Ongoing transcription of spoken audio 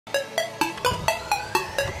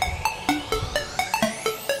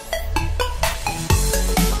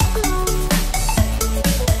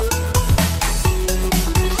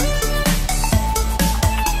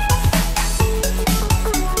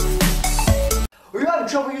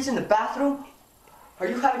trouble using the bathroom? Are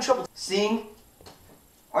you having trouble seeing?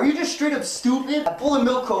 Are you just straight up stupid? At Bull and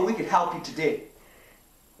Milk Co, we can help you today.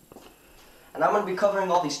 And I'm going to be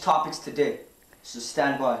covering all these topics today. So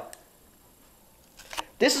stand by.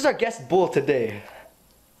 This is our guest Bull today.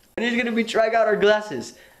 And he's going to be trying out our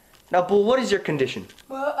glasses. Now Bull, what is your condition?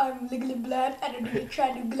 Well, I'm legally blind and I'm going to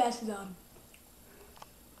try new glasses on.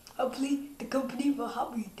 Hopefully the company will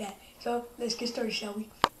help me with that. So let's get started, shall we?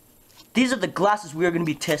 These are the glasses we are going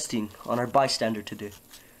to be testing on our bystander today.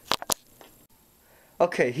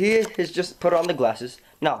 Okay, he has just put on the glasses.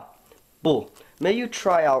 Now, Bull, may you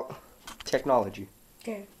try out technology.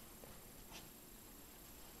 Okay.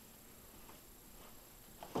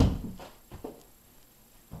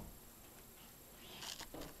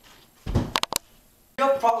 You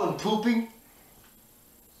have a problem pooping?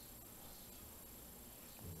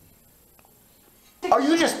 Are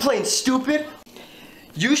you just plain stupid?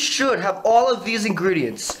 You should have all of these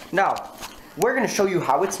ingredients. Now, we're going to show you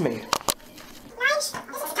how it's made.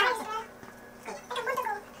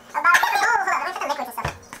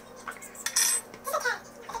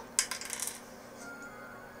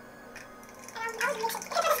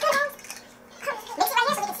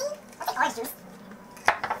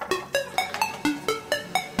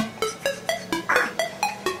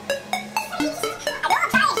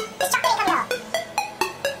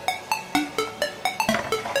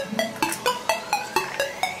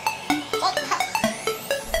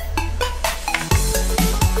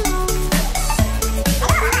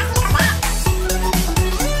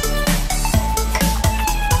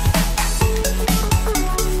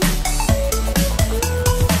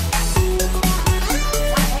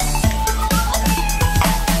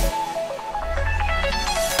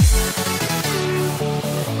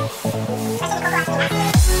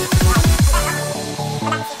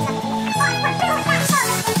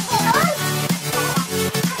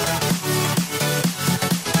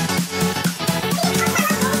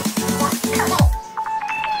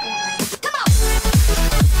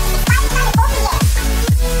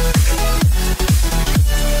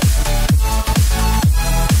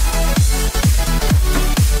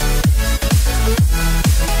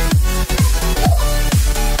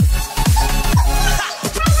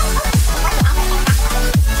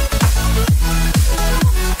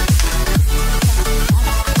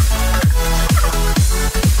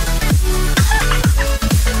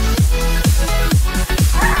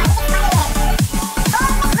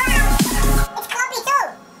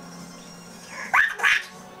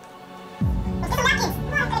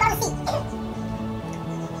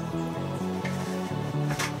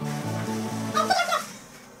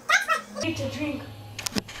 To drink.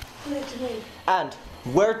 And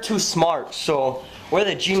we're too smart, so we're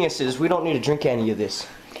the geniuses. We don't need to drink any of this.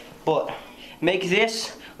 But make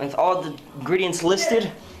this with all the ingredients listed.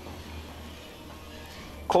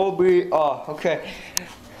 Kobe, okay.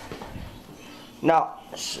 Now,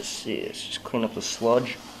 let's just see, let's just clean up the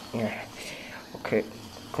sludge. Yeah. Okay,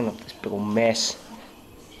 clean up this big old mess.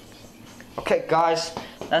 Okay, guys,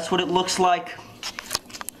 that's what it looks like.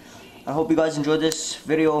 I hope you guys enjoyed this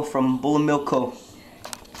video from Bull and Milk Co.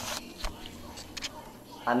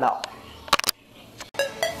 I'm out.